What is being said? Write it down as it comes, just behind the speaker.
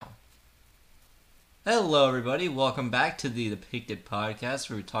Hello, everybody. Welcome back to the Depicted Podcast,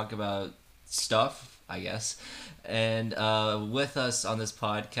 where we talk about stuff, I guess. And with us on this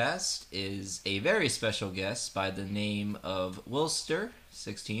podcast is a very special guest by the name of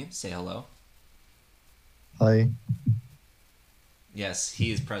Willster16. Say hello. Hi. Yes,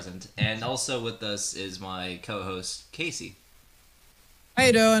 he is present. And also with us is my co-host, Casey. How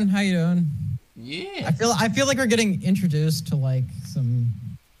you doing? How you doing? Yeah. I feel like we're getting introduced to like some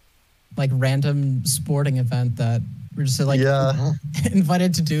like random sporting event that we're just like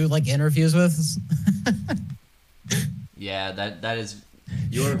invited to do like interviews with. Yeah, that is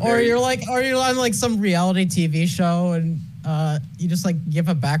Or you're on like some reality TV show and you just like give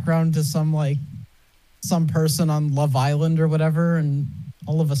a background to some person on Love Island or whatever, and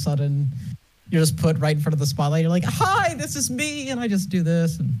all of a sudden you're just put right in front of the spotlight. You're like, "Hi, this is me," and I just do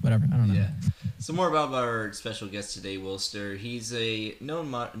this and whatever. I don't know. Yeah. So more about our special guest today, Willster. He's a known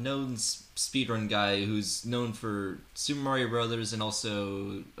speedrun guy who's known for Super Mario Brothers and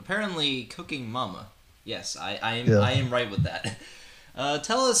also apparently Cooking Mama. Yes, I am right with that.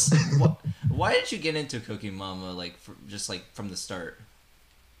 Tell us why did you get into Cooking Mama just from the start?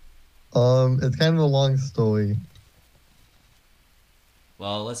 It's kind of a long story.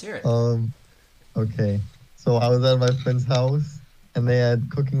 Well, let's hear it. Okay. So I was at my friend's house, and they had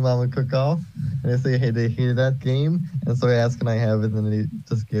Cooking Mama Cook-Off, and they say, hey, they hated that game, and so I asked, can I have it, and they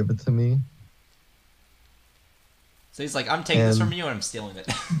just gave it to me. So he's like, I'm taking this from you, and I'm stealing it.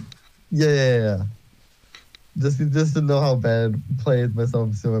 Yeah. Just to know how bad play it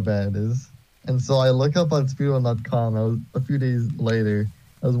myself, super bad it is. And so I look up on speedrun.com. A few days later,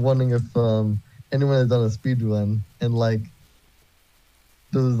 I was wondering if anyone had done a speedrun, and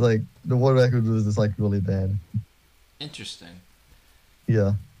there was the world record was just really bad. Interesting.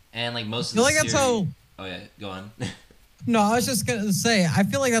 Yeah. And most of I feel the like that's series... how. Oh yeah, go on. No, I was just gonna say, I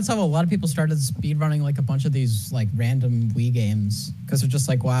feel like that's how a lot of people started speedrunning like a bunch of these like random Wii games, because they're just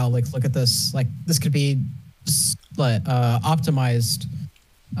like, wow, like look at this, like this could be optimized,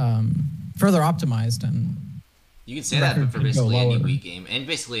 further optimized, and you can say that for basically any Wii game and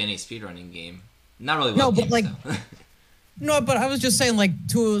basically any speedrunning game. Not really. No, but no, but I was just saying, like,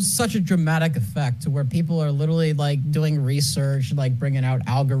 to such a dramatic effect, to where people are literally like doing research, like bringing out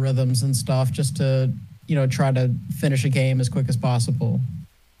algorithms and stuff just to, try to finish a game as quick as possible.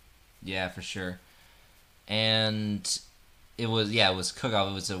 Yeah, for sure. And it was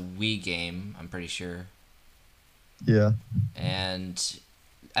Cook-Off. It was a Wii game, I'm pretty sure. Yeah. And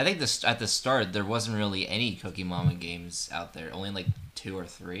I think at the start there wasn't really any Cookie Mama games out there. Only like 2 or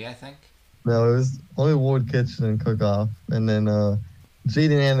 3, I think. No, it was only World Kitchen and Cook-Off, and then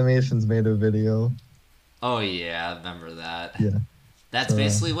Jaden Animations made a video. Oh yeah, I remember that. Yeah. That's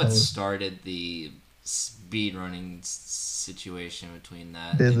basically what started the speedrunning situation between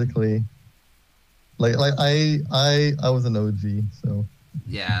that. Basically. I was an OG, so.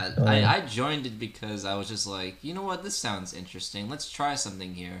 Yeah, I joined it because I was just like, you know what, this sounds interesting. Let's try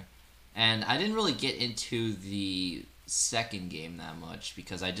something here. And I didn't really get into the second game that much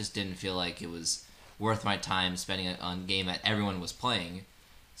because I just didn't feel like it was worth my time spending it on a game that everyone was playing.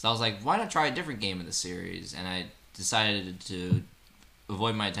 So I was like, why not try a different game in the series? And I decided to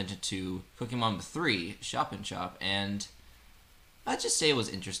avoid my attention to Cooking Mama 3, Shop and Shop, and I'd just say it was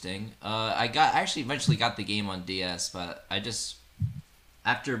interesting. I actually eventually got the game on DS, but I just,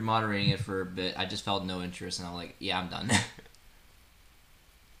 after moderating it for a bit, I just felt no interest, and I'm like, yeah, I'm done.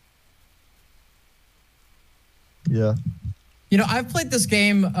 Yeah. I've played this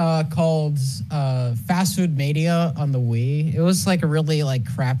game called Fast Food Mania on the Wii. It was like a really like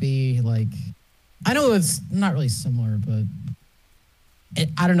crappy, like, I know it's not really similar, but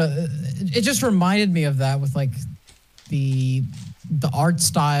I don't know. It just reminded me of that with like the art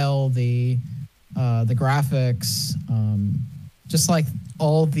style, the graphics, just like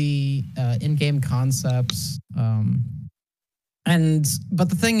all the in-game concepts. But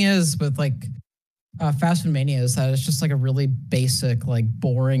the thing is with like Fast Food Mania is that it's just like a really basic, like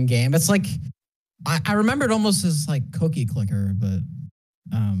boring game. It's like I remember it almost as like Cookie Clicker, but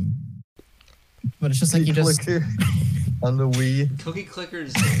it's just like you just on the Wii. Cookie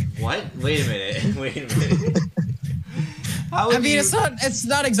Clickers. What? Wait a minute. I mean, it's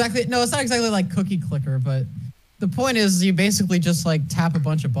not exactly like Cookie Clicker, but the point is you basically just like tap a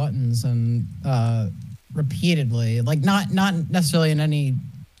bunch of buttons and repeatedly, like not necessarily in any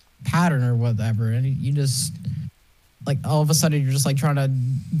pattern or whatever, and you just like all of a sudden you're just like trying to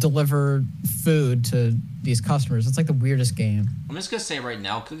deliver food to these customers. It's like the weirdest game. I'm just gonna say right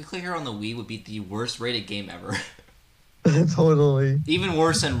now, Cookie Clicker on the Wii would be the worst rated game ever. Totally. Even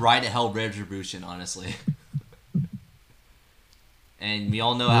worse than Ride to Hell Retribution, honestly. And we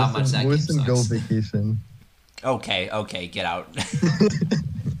all know how much that game Worse than sucks. Go Vacation. Okay, get out.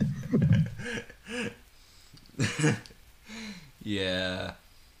 Yeah.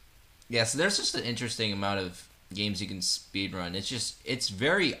 Yeah, so there's just an interesting amount of games you can speedrun. It's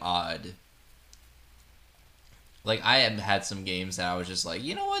very odd. Like, I have had some games that I was just like,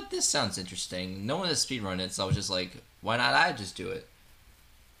 you know what, this sounds interesting. No one has speedrun it, so I was just like, why not I just do it?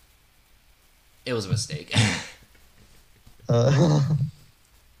 It was a mistake.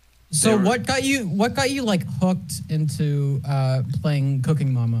 So what got you like hooked into playing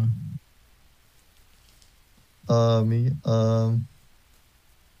Cooking Mama? Me.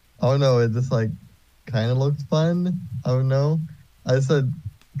 I don't know. It just like kind of looked fun. I don't know. I said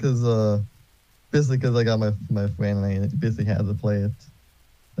because basically because I got my friend and I basically had to play it.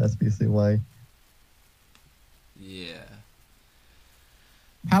 That's basically why. Yeah.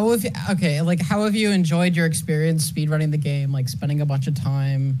 How have you enjoyed your experience speedrunning the game? Like spending a bunch of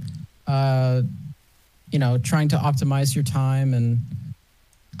time, trying to optimize your time, and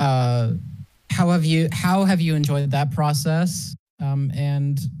how have you enjoyed that process?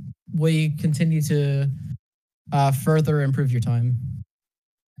 And will you continue to further improve your time?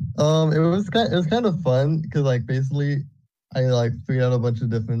 It was kind of fun because like basically I like figured out a bunch of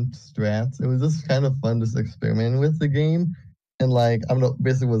different strats. It was just kind of fun just experimenting with the game, and like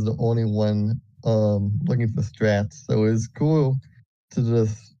basically was the only one looking for strats. So it was cool to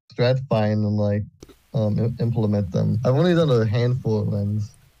just strat find and like implement them. I've only done a handful of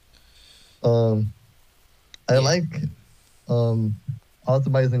runs. I like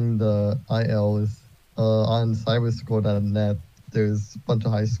optimizing the ILs on cyberscore.net. There's a bunch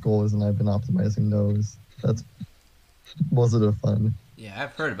of high scores, and I've been optimizing those. That's most of the fun. Yeah,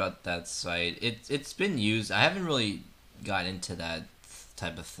 I've heard about that site. It's been used. I haven't really got into that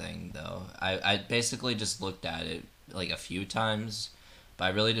type of thing though. I basically just looked at it like a few times, but I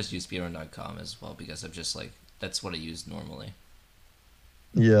really just use speedrun.com as well because I'm just like that's what I use normally.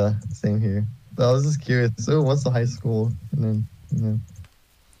 Yeah, same here. But I was just curious. So, what's the high school? And then,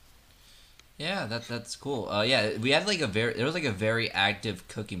 Yeah, that's cool. Yeah, we had there was like a very active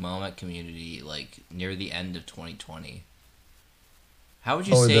Cooking Mama community like near the end of 2020. How would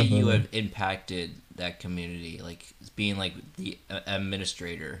you say definitely. you have impacted that community, like being like the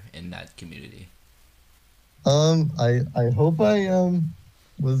administrator in that community? I hope I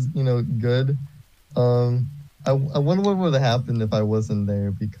was good. I wonder what would have happened if I wasn't there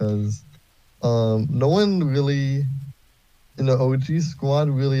because no one really in the OG squad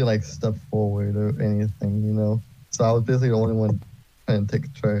really like stepped forward or anything. So I was basically the only one trying to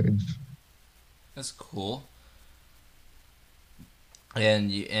take charge. That's cool.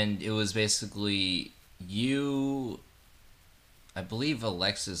 And it was basically you. I believe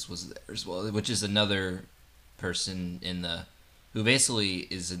Alexis was there as well, which is another person who basically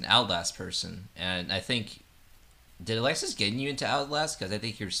is an Outlast person. And I think, did Alexis get you into Outlast? Because I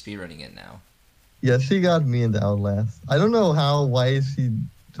think you're speedrunning it now. Yeah, she got me into Outlast. I don't know why she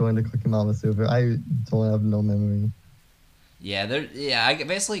joined the Cooking Mama server. I don't have no memory. Yeah, I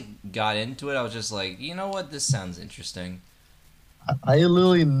basically got into it. I was just like, you know what, this sounds interesting. I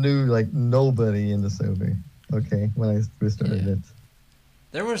literally knew like nobody in the server. Okay, when I first started it.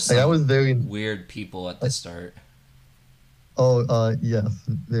 There were some I was very weird people at the start. Oh, yes,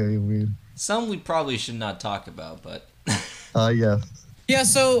 very weird. Some we probably should not talk about, but. Yes. Yeah,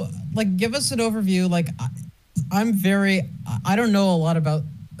 so like, give us an overview. Like, I don't know a lot about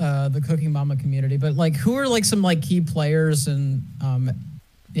the Cooking Mama community, but like, who are like some like key players in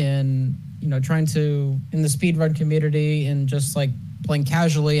trying to in the speedrun community and just like playing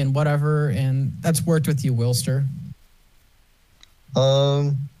casually and whatever, and that's worked with you, Willster?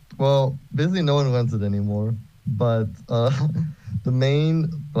 Well, basically no one runs it anymore, but the main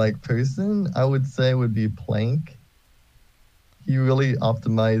like person I would say would be Plank. He really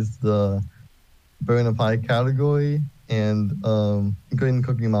optimized the burn a pie category and including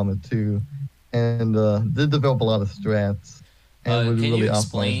Cooking Mama too, and did develop a lot of strats. And Can really you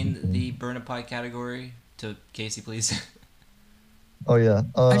explain the burn a pie category to Casey, please? Oh yeah.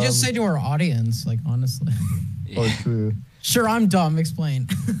 I just say to our audience, like, honestly. Yeah. Oh, true. Sure, I'm dumb. Explain.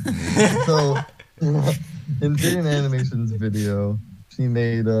 So, in Jaden Animation's video, she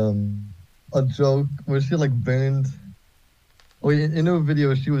made a joke where she like burned. Oh, in her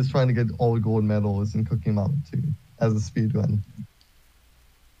video, she was trying to get all gold medals in Cooking Mama 2 as a speedrun.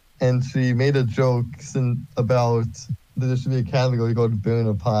 And she made a joke about there should be a category called Burn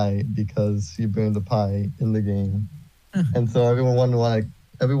a Pie because she burned a pie in the game. And so everyone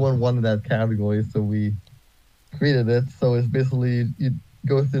wanted that category, so we created it. So it's basically you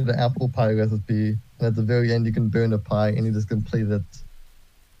go through the apple pie recipe and at the very end you can burn a pie, and you just complete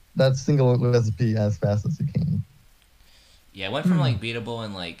that single recipe as fast as you can. Yeah, it went from like beatable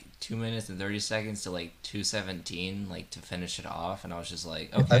in like 2 minutes and 30 seconds to like 2:17, like to finish it off, and I was just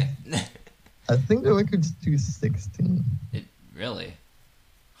like, okay. I think the record's 2:16. It really?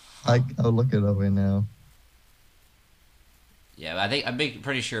 I'll look it up right now. Yeah, I'm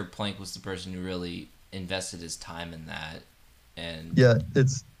pretty sure Plank was the person who really invested his time in that, and yeah,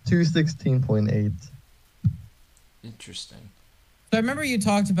 it's 2:16.8. Interesting. So I remember you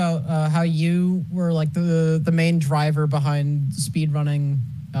talked about how you were like the main driver behind speedrunning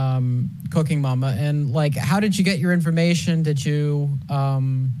Cooking Mama, and like how did you get your information? Did you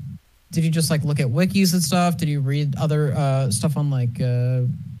just like look at wikis and stuff? Did you read other stuff on like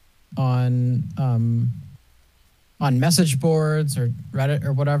on message boards or Reddit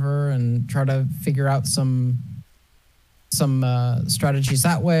or whatever, and try to figure out some strategies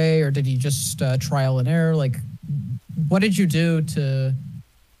that way, or did you just trial and error? Like, what did you do to,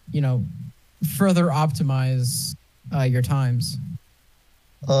 further optimize your times?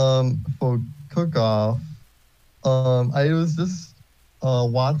 For cook-off, I was just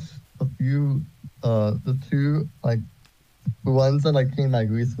watched a few, the two like ones that like came like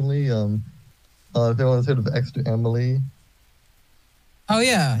recently. If anyone's heard of Extra Emily. Oh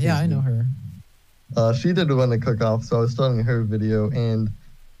yeah, I know her. She did run a cook-off, so I was starting her video, and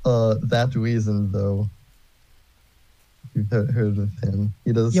That Reason though. You've heard of him.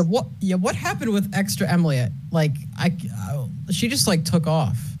 He does. What happened with Extra Emily? Like she just like took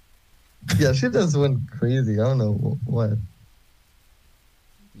off. Yeah, she just went crazy. I don't know what.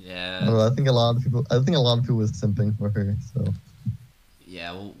 Yeah. I don't know, I think a lot of people was simping for her. So.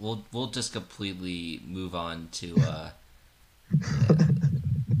 Yeah, we'll just completely move on to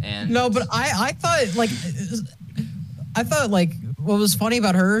and no, but I thought like what was funny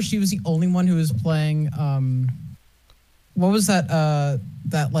about her, she was the only one who was playing what was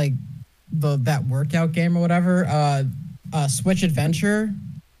that like that workout game or whatever, Switch Adventure.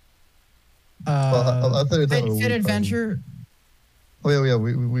 Well, I thought you were talking about Fit Adventure. Oh yeah,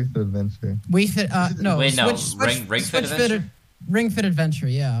 we Fit Adventure. We Fit no. Wait, no, Switch Ring Fit Adventure. Ring Fit Adventure,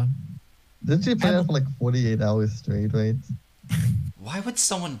 yeah. Didn't she play that for like 48 hours straight, right? Why would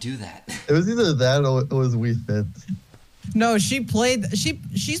someone do that? It was either that or it was Wii Fit. No, she's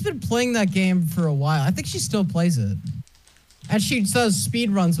been playing that game for a while. I think she still plays it. And she does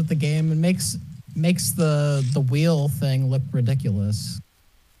speed runs with the game and makes the wheel thing look ridiculous.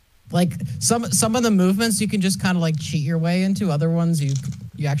 Like some of the movements you can just kind of like cheat your way into. Other ones you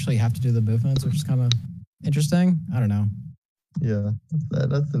actually have to do the movements, which is kind of interesting. I don't know. Yeah,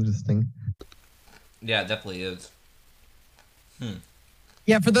 that's interesting. Yeah, it definitely is.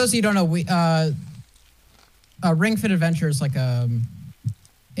 Yeah, for those of you who don't know, we Ring Fit Adventure is like a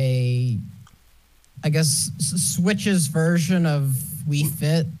I guess Switch's version of Wii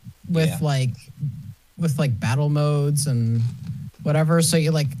Fit with like battle modes and whatever. So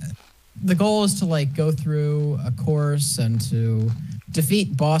you like the goal is to like go through a course and to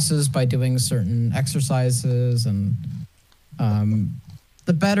defeat bosses by doing certain exercises, and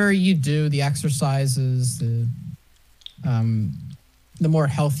the better you do the exercises, the more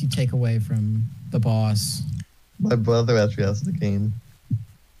health you take away from the boss. My brother actually has the game.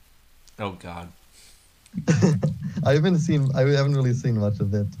 Oh God. I haven't really seen much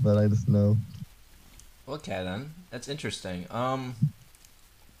of it, but I just know. Okay then, that's interesting.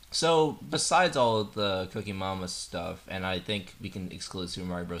 So besides all of the Cooking Mama stuff, and I think we can exclude Super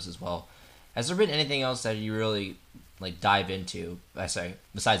Mario Bros. As well, has there been anything else that you really like dive into?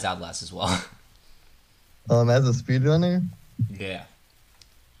 Besides Outlast as well. As a speedrunner? Yeah.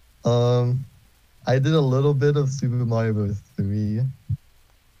 I did a little bit of Super Mario Bros. 3.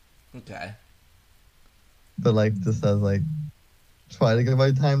 Okay. But like just as like try to get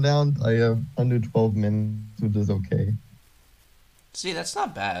my time down, I have under 12 minutes, which is okay. See, that's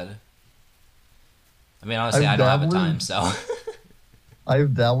not bad. I mean, honestly, I don't have the time, so.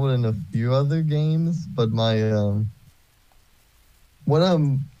 I've dabbled in a few other games, but my what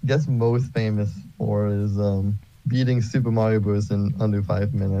I'm guess most famous for is beating Super Mario Bros. In under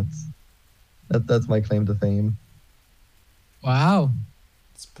 5 minutes. That's my claim to fame. Wow.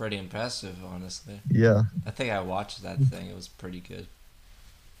 It's pretty impressive, honestly. Yeah. I think I watched that thing. It was pretty good.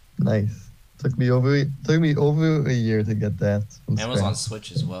 Nice. Took me over a year to get that. And it was on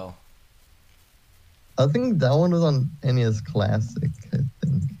Switch as well. I think that one was on NES Classic, I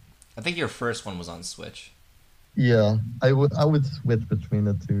think. I think your first one was on Switch. Yeah, I would switch between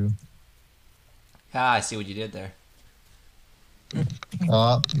the two. Ah, I see what you did there.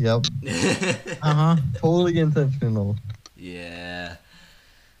 Yep. Uh-huh. Totally intentional. Yeah.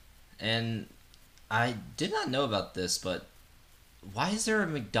 And I did not know about this, but why is there a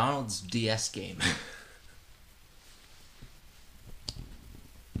McDonald's DS game?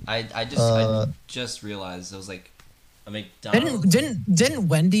 I just realized it was like a McDonald's. Didn't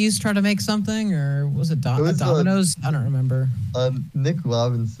Wendy's try to make something, or was it, Domino's? I don't remember. Nick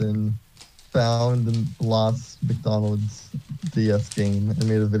Robinson found and lost McDonald's DS game and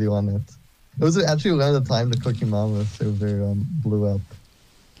made a video on it. It was actually around the time the Cooking Mama server blew up.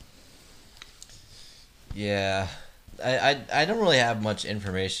 Yeah, I don't really have much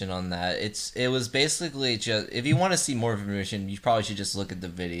information on that. It was basically just, if you want to see more information, you probably should just look at the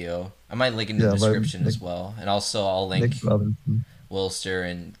video. I might link in the description as well, and also I'll link Willster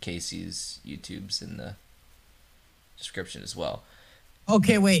and Casey's YouTubes in the description as well.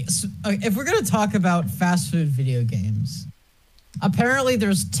 Okay, wait. So, if we're gonna talk about fast food video games, apparently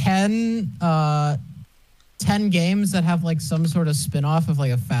there's 10 games that have like some sort of spin-off of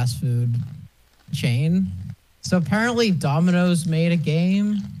like a fast food chain. So apparently Domino's made a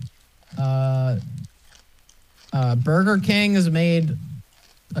game. Burger King has made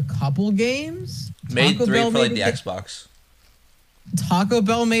a couple games. Made Taco 3 Bell for like the Xbox. Taco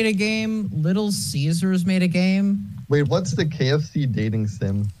Bell made a game. Little Caesars made a game. Wait, what's the KFC dating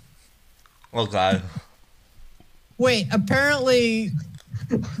sim? Oh God. Wait, apparently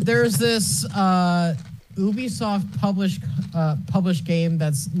there's this Ubisoft published game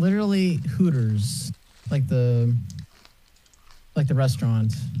that's literally Hooters, like the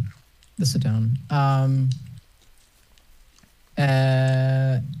restaurant, the sit down.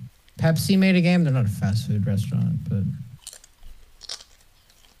 Pepsi made a game. They're not a fast food restaurant, but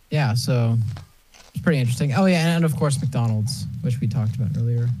yeah, so it's pretty interesting. Oh yeah, and of course McDonald's, which we talked about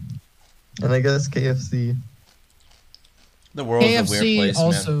earlier. And I guess KFC. The world's a weird place, KFC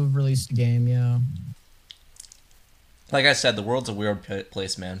also released a game, yeah. Like I said, the world's a weird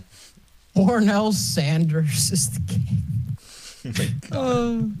place, man. Cornell Sanders is the game. Oh my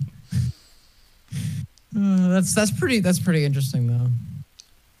God. That's pretty interesting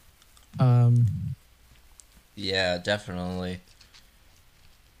though. Yeah, definitely.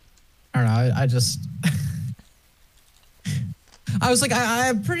 I don't know. I just I was like,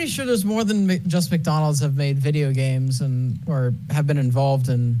 I'm pretty sure there's more than just McDonald's have made video games or have been involved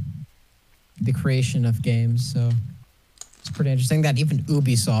in the creation of games. So it's pretty interesting that even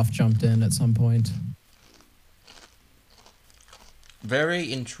Ubisoft jumped in at some point.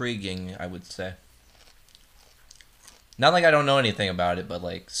 Very intriguing, I would say. Not like I don't know anything about it, but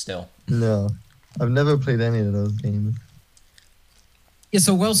like still. No, I've never played any of those games. Yeah.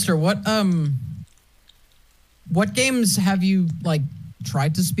 So Willster, what games have you like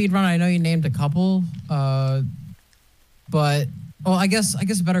tried to speedrun? I know you named a couple, but I guess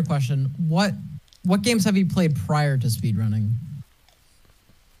a better question: what games have you played prior to speedrunning?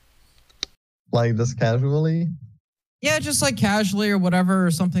 Like just casually? Yeah, just like casually or whatever,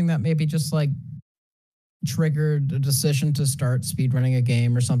 or something that maybe just like triggered a decision to start speedrunning a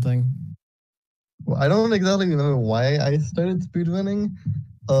game or something. Well, I don't exactly remember why I started speedrunning.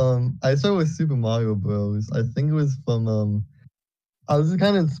 I started with Super Mario Bros. I think it was from I was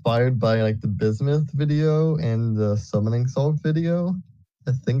kind of inspired by like the Bismuth video and the Summoning Salt video.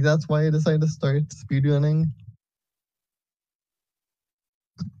 I think that's why I decided to start speedrunning.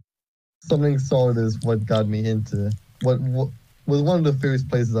 Summoning Salt is what got me into what was one of the first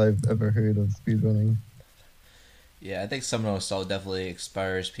places I've ever heard of speedrunning. Yeah, I think Summoning Salt definitely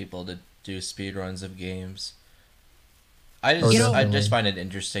inspires people to do speedruns of games. I just find it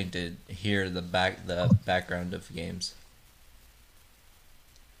interesting to hear the background of games.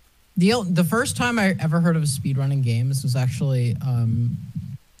 The first time I ever heard of speedrunning games was actually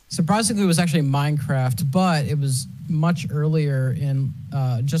surprisingly it was actually Minecraft, but it was much earlier in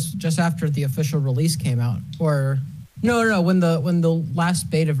just after the official release came out, or no when the last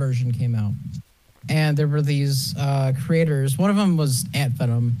beta version came out. And there were these creators. One of them was Ant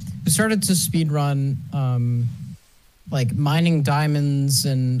Venom, who started to speedrun like mining diamonds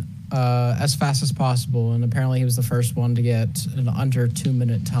and as fast as possible. And apparently he was the first one to get an under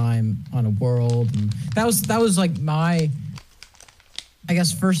 2-minute time on a world. And that was like my, I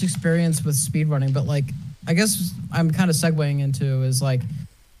guess, first experience with speedrunning. But like, I guess I'm kind of segueing into is like,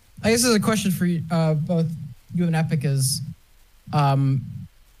 I guess there's a question for you, both you and Epic is,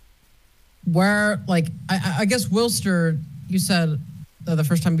 where, like, I guess, Willster, you said the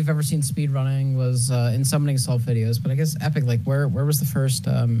first time you've ever seen speedrunning was in Summoning Salt videos, but I guess, Epic, like, where was the first...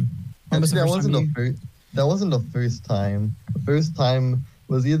 That wasn't the first time. The first time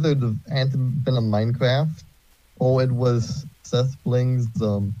was either the Anthem of Minecraft, or it was Seth Bling's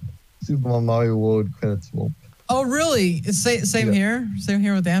Super Mario World credits roll. Oh, really? It's same here? Same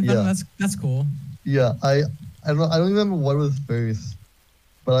here with Anthem? Yeah. That's cool. Yeah, I don't remember what was first,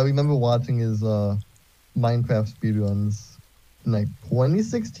 but I remember watching his Minecraft speedruns in like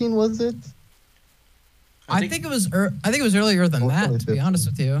 2016, was it? I think it was earlier than that, to be honest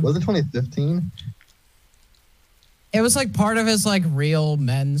with you. Was it 2015? It was like part of his like Real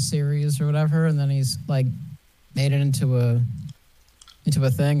Men series or whatever, and then he's like made it into a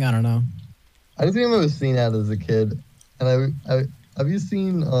thing. I don't know. I just remember seeing that as a kid, and I have you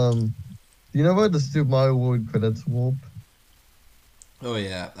seen do you know about the Super Mario World credits warp? Oh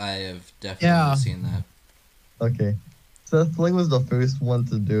yeah, I have definitely seen that. Okay, Seth Fling was the first one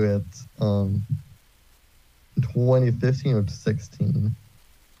to do it. 2015 or 16.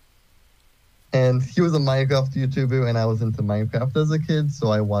 And he was a Minecraft YouTuber, and I was into Minecraft as a kid, so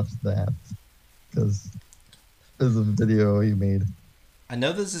I watched that because there's a video he made. I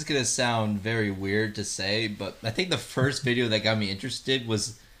know this is gonna sound very weird to say, but I think the first video that got me interested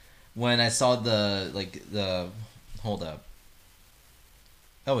was when I saw the hold up.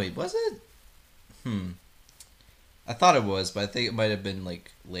 Oh wait, was it? I thought it was, but I think it might have been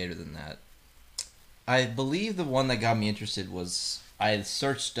like later than that. I believe the one that got me interested was I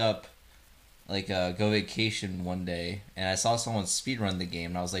searched up like Go Vacation one day, and I saw someone speedrun the game,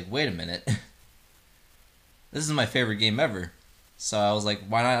 and I was like, wait a minute. This is my favorite game ever. So I was like,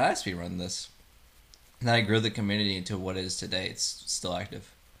 why not I speedrun this? And then I grew the community into what it is today. It's still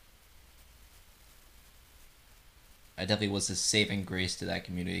active. I definitely was a saving grace to that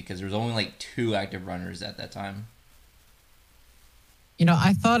community because there was only like 2 active runners at that time. You know,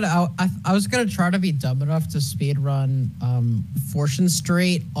 I thought I was gonna try to be dumb enough to speedrun Fortune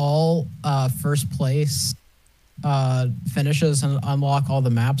Street all first place finishes and unlock all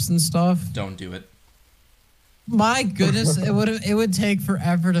the maps and stuff. Don't do it. My goodness, it would take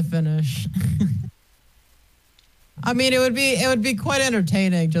forever to finish. I mean, it would be quite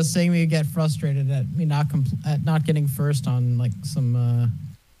entertaining just seeing me get frustrated at me not getting first on like some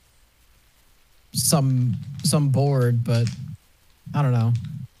board, but I don't know.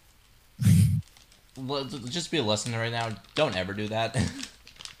 Well, just be a lesson right now. Don't ever do that.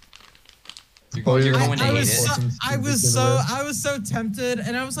 Oh, you're going to I hate was it. I was so tempted,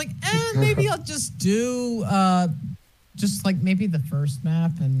 and I was like, maybe I'll just do just like maybe the first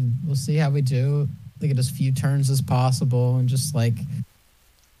map, and we'll see how we do. Like as few turns as possible, and just like,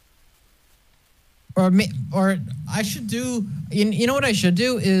 or I should do. You know what I should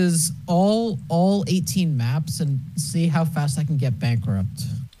do is all 18 maps and see how fast I can get bankrupt.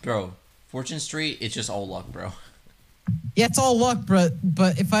 Bro, Fortune Street, it's just all luck, bro. Yeah, it's all luck, but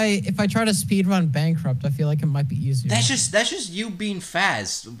if I try to speedrun bankrupt, I feel like it might be easier. That's just you being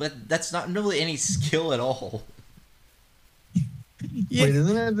fast, but that's not really any skill at all. Yeah. Wait,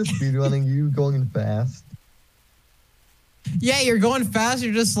 isn't that the speedrunning? You going fast? Yeah, you're going fast.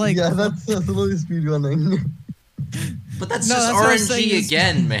 You're just like that's literally speedrunning. But that's RNG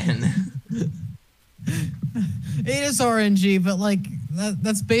again, man. It is RNG, but like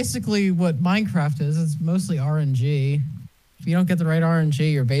that's basically what Minecraft is. It's mostly RNG. If you don't get the right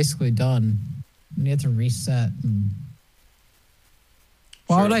RNG, you're basically done. And you have to reset.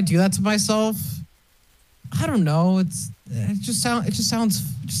 Why would I do that to myself? I don't know. It just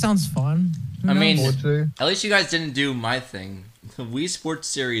sounds fun. I mean, at least you guys didn't do my thing. The Wii Sports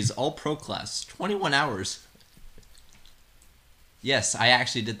Series All Pro class, 21 hours. Yes, I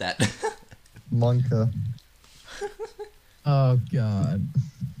actually did that. Monka. Oh god.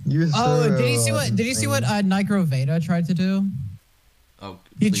 Did you see what Nigro Veda tried to do? Oh,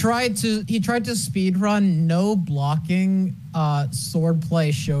 he tried to speedrun no blocking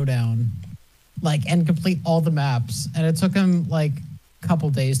swordplay showdown, like, and complete all the maps, and it took him like a couple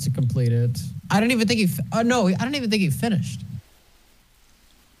days to complete it. I don't even think he finished.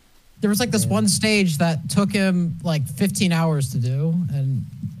 There was like this one stage that took him like 15 hours to do, and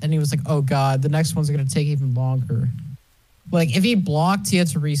he was like, "Oh god, the next one's gonna take even longer." Like if he blocked, he had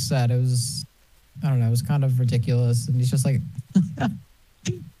to reset. It was, I don't know, it was kind of ridiculous, and he's just like.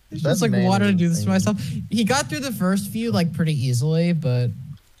 It's just like, why did I do this to myself? He got through the first few like pretty easily, but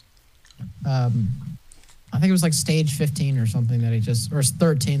I think it was like stage 15 or something that or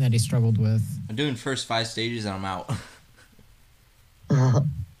 13 that he struggled with. I'm doing first 5 stages and I'm out. The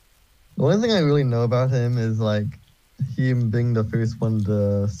only thing I really know about him is like him being the first one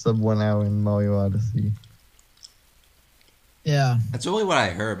to sub 1 hour in Mario Odyssey. Yeah. That's really what I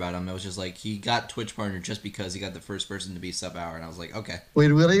heard about him. It was just like he got Twitch partner just because he got the first person to be sub hour, and I was like, okay. Wait,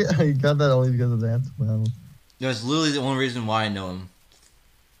 really? He got that only because of that? Wow. That's literally the only reason why I know him.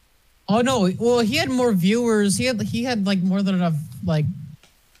 Oh no! Well, he had more viewers. He had like more than enough. Like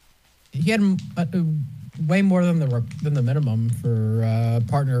he had way more than the minimum for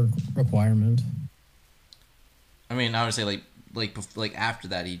partner requirement. I mean, I would say like after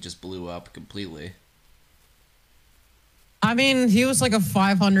that, he just blew up completely. I mean, he was like a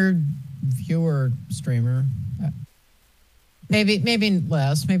 500 viewer streamer. Maybe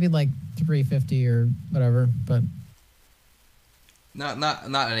less, maybe like 350 or whatever, but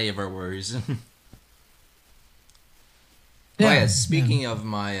not any of our worries. yeah, speaking of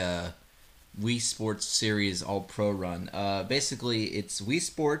my Wii Sports Series All Pro run, basically it's Wii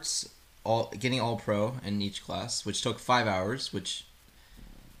Sports getting All Pro in each class, which took 5 hours, which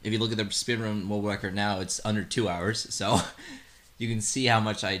if you look at the speedrun world record now, it's under 2 hours, so you can see how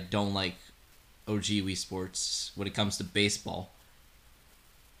much I don't like OG Wii Sports when it comes to baseball.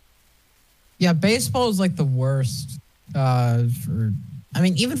 Yeah, baseball is like the worst.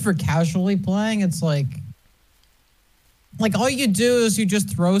 Even for casually playing, it's like all you do is you just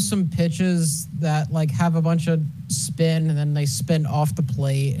throw some pitches that like have a bunch of spin and then they spin off the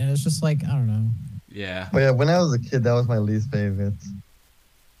plate, and it's just like, I don't know. Yeah. Oh yeah, when I was a kid, that was my least favorite.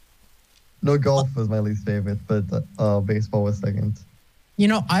 No, golf was my least favorite, but baseball was second. You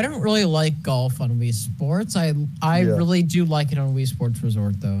know, I don't really like golf on Wii Sports. I really do like it on Wii Sports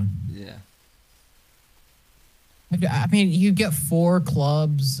Resort, though. Yeah. I mean, you get 4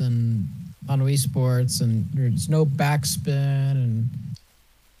 clubs and on Wii Sports, and there's no backspin, and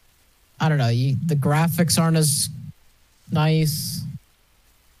I don't know. The graphics aren't as nice.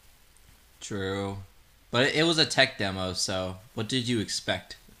 True, but it was a tech demo, so what did you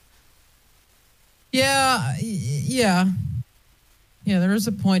expect? Yeah. There is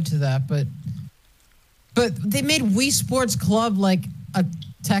a point to that, but they made Wii Sports Club like a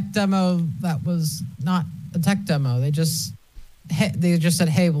tech demo that was not a tech demo. They just said,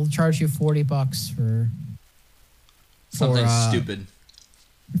 "Hey, we'll charge you $40 for something stupid."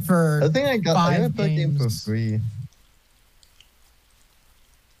 For I think I got that game for free.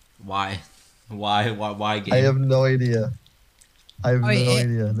 Why game? I have no idea.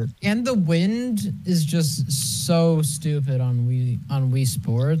 idea. And the wind is just so stupid on Wii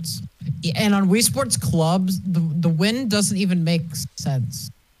Sports. And on Wii Sports clubs, the wind doesn't even make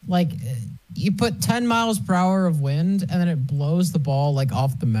sense. Like, you put 10 miles per hour of wind, and then it blows the ball, like,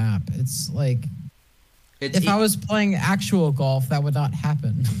 off the map. It's like... If I was playing actual golf, that would not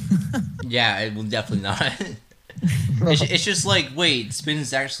happen. Yeah, it will definitely not. It's just like, wait,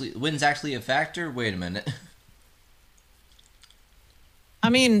 wind's actually a factor? Wait a minute.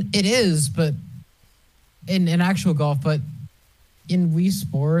 I mean, it is, but in actual golf, but in Wii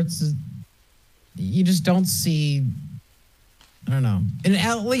Sports, you just don't see... I don't know. In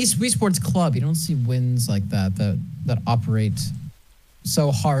at least Wii Sports Club, you don't see winds like that operate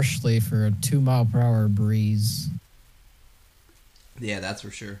so harshly for a 2 mile per hour breeze. Yeah, that's for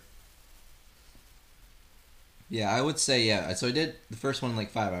sure. Yeah, I would say, yeah. So I did the first one in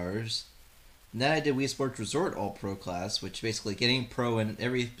like 5 hours. And then I did Wii Sports Resort All Pro class, which basically getting pro in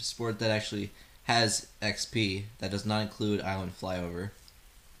every sport that actually has XP, that does not include Island Flyover.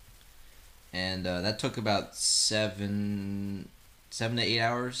 And that took about 7 to 8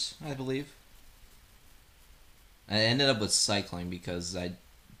 hours, I believe. I ended up with cycling because I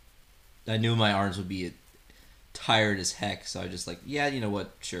knew my arms would be tired as heck, so I just like, yeah, you know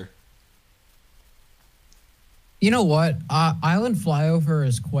what, sure. You know what? Island Flyover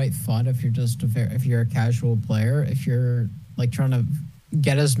is quite fun if you're a casual player. If you're like trying to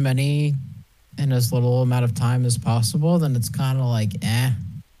get as many in as little amount of time as possible, then it's kind of like,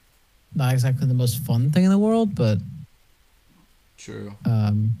 not exactly the most fun thing in the world, but true.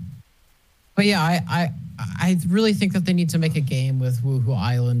 But yeah, I really think that they need to make a game with Woohoo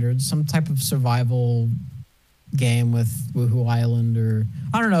Island, or some type of survival game with Woohoo Island, or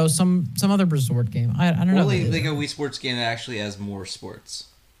I don't know, some other resort game. I don't know. Really, like a Wii Sports game that actually has more sports.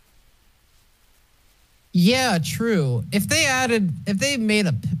 Yeah, true. If they made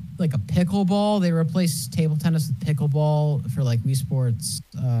a pickleball, they replaced table tennis with pickleball for like Wii Sports.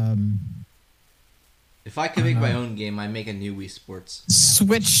 If I could make my own game, I'd make a new Wii Sports.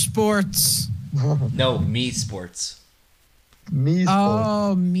 Switch Sports. No, Me Sports. Me Sports.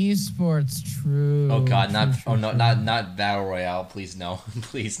 Oh, Me Sports. True. Oh God, true. not Battle Royale. Please no,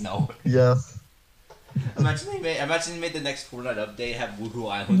 please no. Yes. Imagine they made the next Fortnite update have Woohoo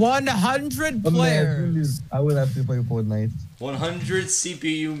Island. 100 players. I would have to play Fortnite. 100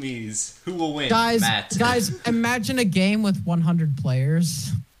 CPU Miis. Who will win? Guys, Matt. guys, imagine a game with 100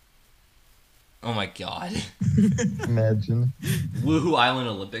 players. Oh my God. Imagine. Woohoo Island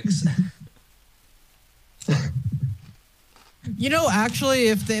Olympics. You know, actually,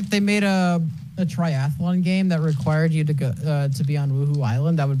 if they made a triathlon game that required you to go to be on Woohoo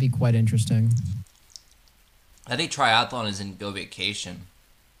Island, that would be quite interesting. I think triathlon is in Go Vacation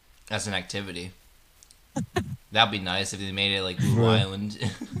as an activity. That'd be nice if they made it like Woohoo Island.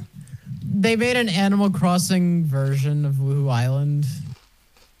 They made an Animal Crossing version of Woohoo Island.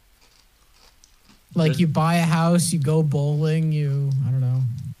 Like, you buy a house, you go bowling, I don't know.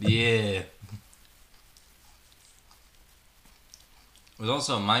 Yeah. There's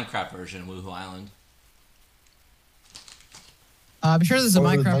also a Minecraft version of Woohoo Island. I'm sure there's a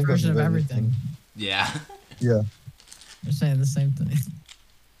Minecraft version of everything. Yeah. Yeah. They're saying the same thing.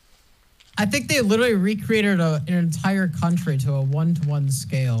 I think they literally recreated an entire country to a 1-to-1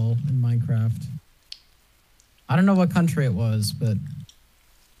 scale in Minecraft. I don't know what country it was, but...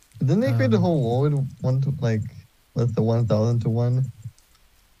 Didn't they create the whole world 1,000 to 1?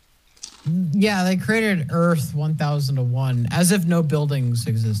 Yeah, they created Earth 1,000 to 1, as if no buildings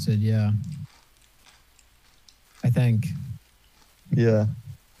existed, yeah. I think. Yeah.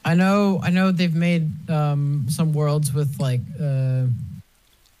 I know they've made some worlds with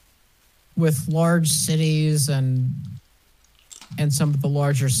with large cities and some of the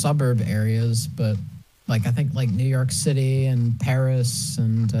larger suburb areas, but I think New York City and Paris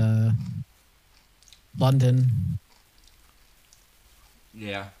and London.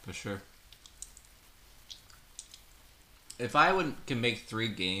 Yeah, for sure. If I can make 3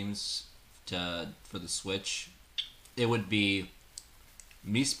 games for the Switch, it would be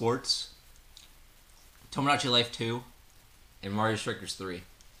Me Sports, Tomodachi Life 2, and Mario Strikers 3.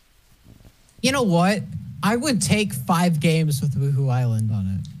 You know what? I would take 5 games with Woohoo Island on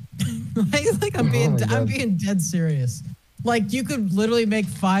it. I'm being dead serious. Like, you could literally make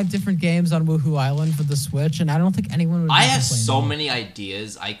 5 different games on Woohoo Island for the Switch, and I don't think anyone would. I have so many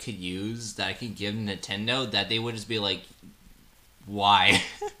ideas I could use that I could give Nintendo that they would just be like, why?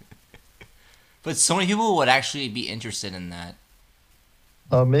 But so many people would actually be interested in that.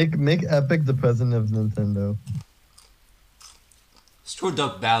 Make Epic the president of Nintendo. Screw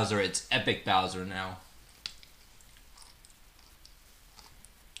Duck Bowser, it's Epic Bowser now.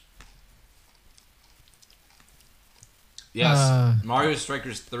 Yes, Mario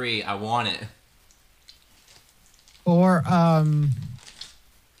Strikers 3, I want it. Or,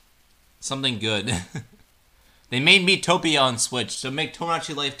 something good. They made Miitopia on Switch, so make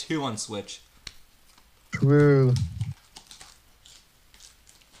Tomodachi Life 2 on Switch. True.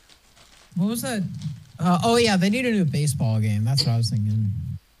 What was that? Oh, yeah, they need a new baseball game. That's what I was thinking.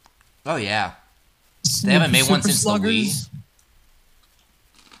 Oh, yeah. They haven't made one since Sluggers. the Wii.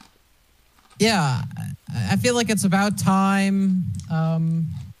 Yeah, I feel like it's about time.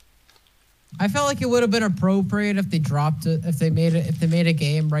 I felt like it would have been appropriate if they dropped it, if they made a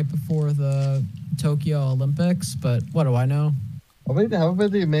game right before the Tokyo Olympics. But what do I know? How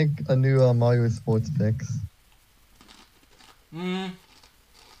about they make a new Mario Sports Fix?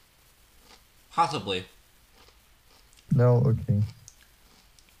 Possibly. No, okay.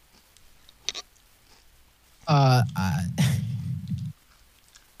 I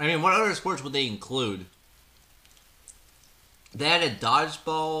mean, what other sports would they include? They added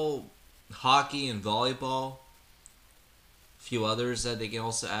dodgeball, hockey, and volleyball. A few others that they can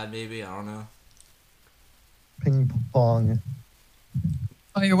also add, maybe. I don't know. Ping pong.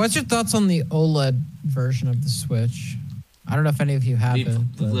 Oh, yeah, what's your thoughts on the OLED version of the Switch? I don't know if any of you have it.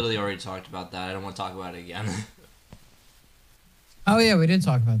 We've literally already talked about that. I don't want to talk about it again. Oh yeah, we did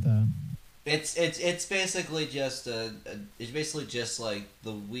talk about that. It's basically just like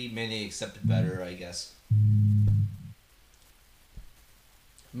the Wii Mini except better, I guess.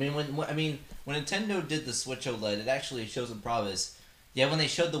 I mean, when Nintendo did the Switch OLED, it actually shows some promise. Yeah, when they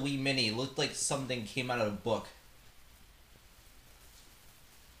showed the Wii Mini, it looked like something came out of a book.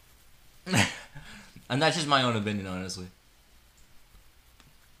 And that's just my own opinion, honestly.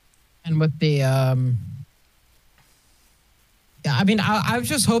 And with the yeah, I mean, I was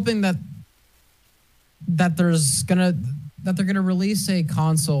just hoping that they're gonna release a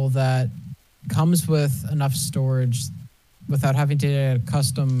console that comes with enough storage without having to get a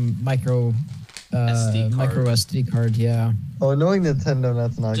custom micro SD card. Yeah. Oh, knowing Nintendo,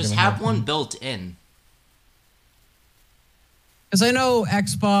 that's not. Just gonna have happen. one built in. Because I know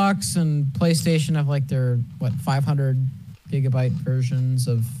Xbox and PlayStation have like their 500 gigabyte versions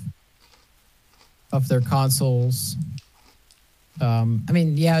of their consoles. I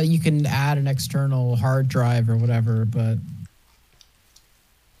mean, yeah, you can add an external hard drive or whatever, but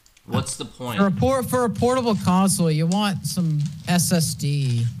what's the point? For a portable console, you want some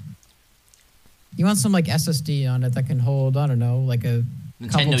SSD. You want some like SSD on it that can hold, I don't know, like a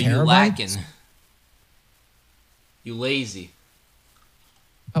couple Nintendo, you terabytes? lacking. You lazy.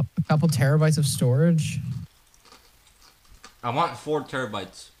 A couple terabytes of storage. I want 4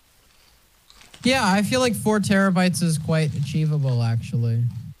 terabytes. Yeah, I feel like 4 terabytes is quite achievable, actually.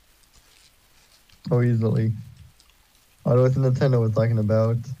 Oh, easily. Oh, it was Nintendo we're talking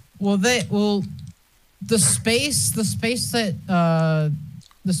about. Well, the space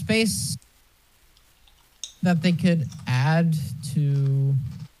that they could add to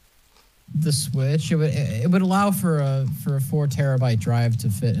the Switch, it would allow for a 4 terabyte drive to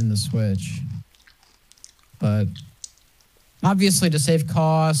fit in the Switch, but obviously to save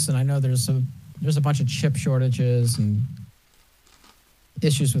costs, and I know there's a bunch of chip shortages and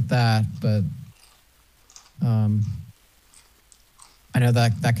issues with that, but I know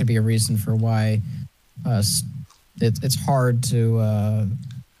that could be a reason for why it's hard to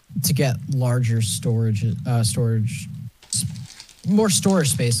get larger more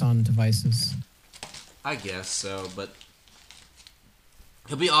storage space on devices. I guess so, but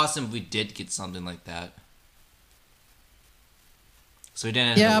it'd be awesome if we did get something like that. So we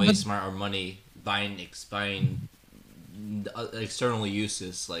didn't have to waste our money buying external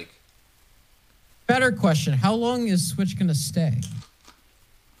uses. Like, better question: how long is Switch gonna stay?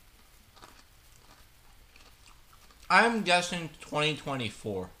 I'm guessing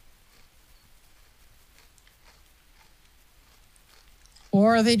 2024.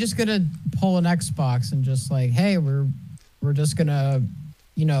 Or are they just gonna pull an Xbox and just like, hey, we're just gonna,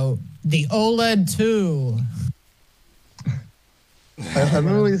 the OLED 2. I don't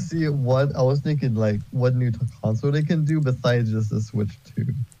really see what I was thinking, like what new console they can do besides just the Switch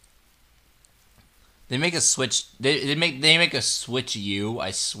 2. They make a Switch. They make a Switch U.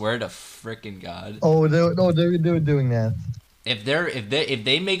 I swear to frickin' God. Oh, they were doing that. If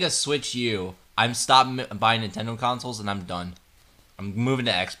they make a Switch U, I'm stopping buying Nintendo consoles and I'm done. I'm moving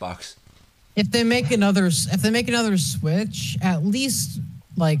to Xbox. If they make another Switch, at least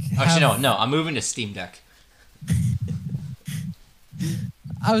like. Actually, no. I'm moving to Steam Deck.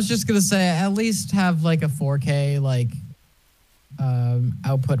 I was just gonna say, at least have like a 4K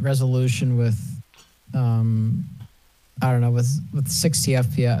output resolution with, I don't know, with 60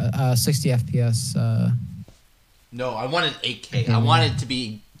 FPS. No, I wanted 8K. I wanted to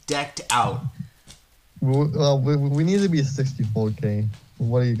be decked out. Well, we need to be 64K.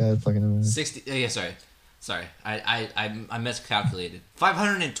 What are you guys talking about? 60. Yeah, sorry. I miscalculated.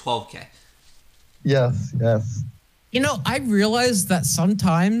 512K. Yes. I realized that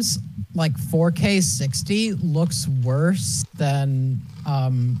sometimes like 4K 60 looks worse than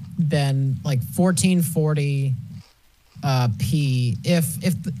like 1440 p if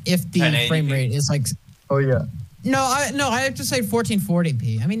the frame rate is like. Oh yeah. No, I have to say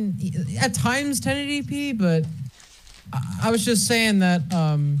 1440p. I mean, at times 1080p, but I was just saying that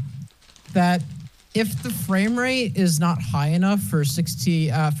that if the frame rate is not high enough for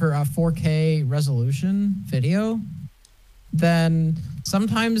 4K resolution video, then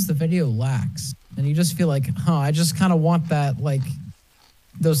sometimes the video lacks, and you just feel like, I just kind of want that, like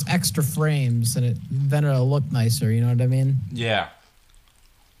those extra frames, and then it'll look nicer. You know what I mean? Yeah.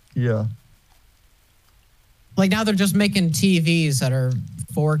 Yeah. Like now they're just making TVs that are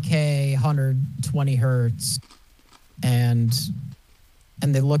 4K, 120 hertz, and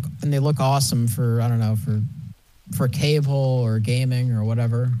they look awesome for, I don't know, for cable or gaming or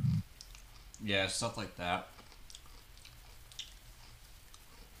whatever. Yeah, stuff like that.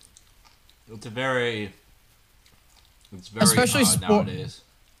 It's very especially odd nowadays.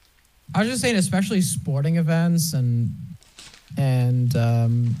 I was just saying, especially sporting events and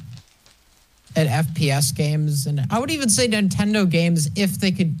FPS games, and I would even say Nintendo games, if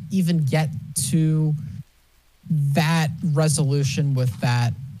they could even get to that resolution with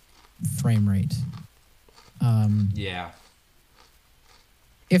that frame rate. Yeah.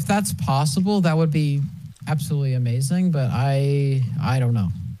 If that's possible, that would be absolutely amazing, but I don't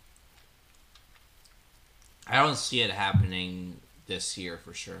know. I don't see it happening this year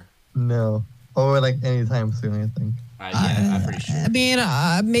for sure. No. Or like anytime soon, I think. Yeah, I'm pretty sure. I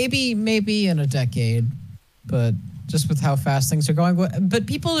mean, maybe in a decade, but just with how fast things are going. But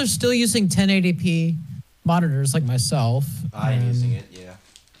people are still using 1080p monitors like myself. I'm using it, yeah.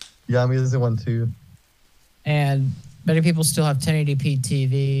 Yeah, I'm using one too. And many people still have 1080p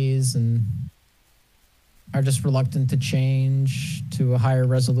TVs and are just reluctant to change to a higher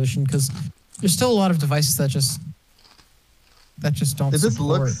resolution because there's still a lot of devices that just don't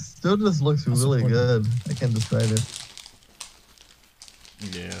support. Still just looks really good. I can't describe it.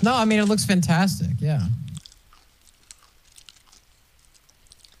 Yeah. No, I mean, it looks fantastic. Yeah.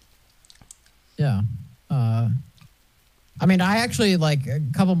 Yeah. I mean, I actually, like, a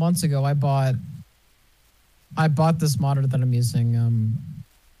couple months ago, I bought this monitor that I'm using.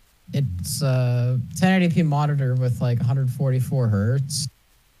 It's a 1080p monitor with like 144 hertz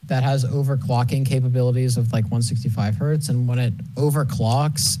that has overclocking capabilities of like 165 hertz, and when it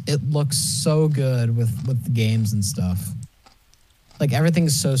overclocks, it looks so good with the games and stuff. Like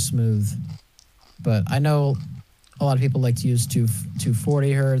everything's so smooth. But I know a lot of people like to use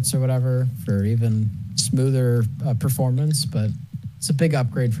 240 hertz or whatever for even smoother performance, but it's a big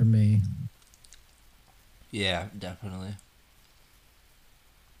upgrade for me. Yeah, definitely.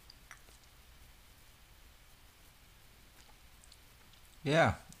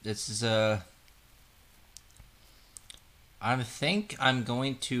 Yeah, this is I think I'm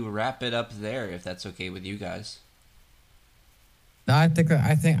going to wrap it up there if that's okay with you guys. No, I think we're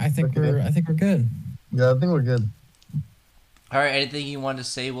good. Yeah, I think we're good. All right, anything you want to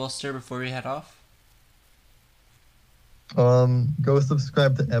say, Willster, before we head off? Go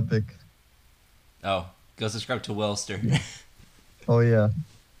subscribe to Epic. Oh, go subscribe to Willster. Oh yeah.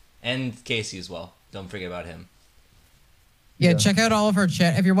 And Casey as well. Don't forget about him. Yeah, check out all of our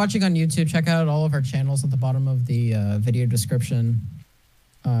chat. If you're watching on YouTube, check out all of our channels at the bottom of the video description.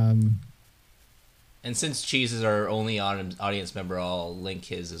 And since Cheese is our only audience member, I'll link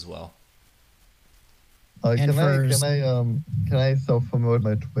his as well. Can I self-promote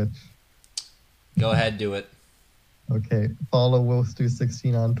my Twitch? Go ahead, do it. Okay, follow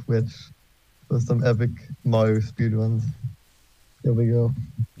Willster16 on Twitch for some epic Mario speedruns. Here we go.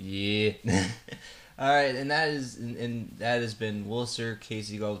 Yeah. All right, and that has been Willster,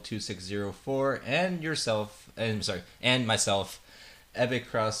 Casey Gold 2604, and yourself, and myself, Epic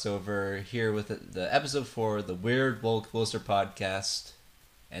Crossover here with the episode 4, the Weird Woke Willster Podcast,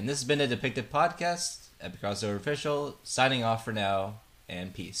 and this has been a Depicted Podcast, Epic Crossover Official, signing off for now,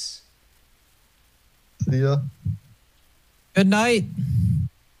 and peace. See ya. Good night.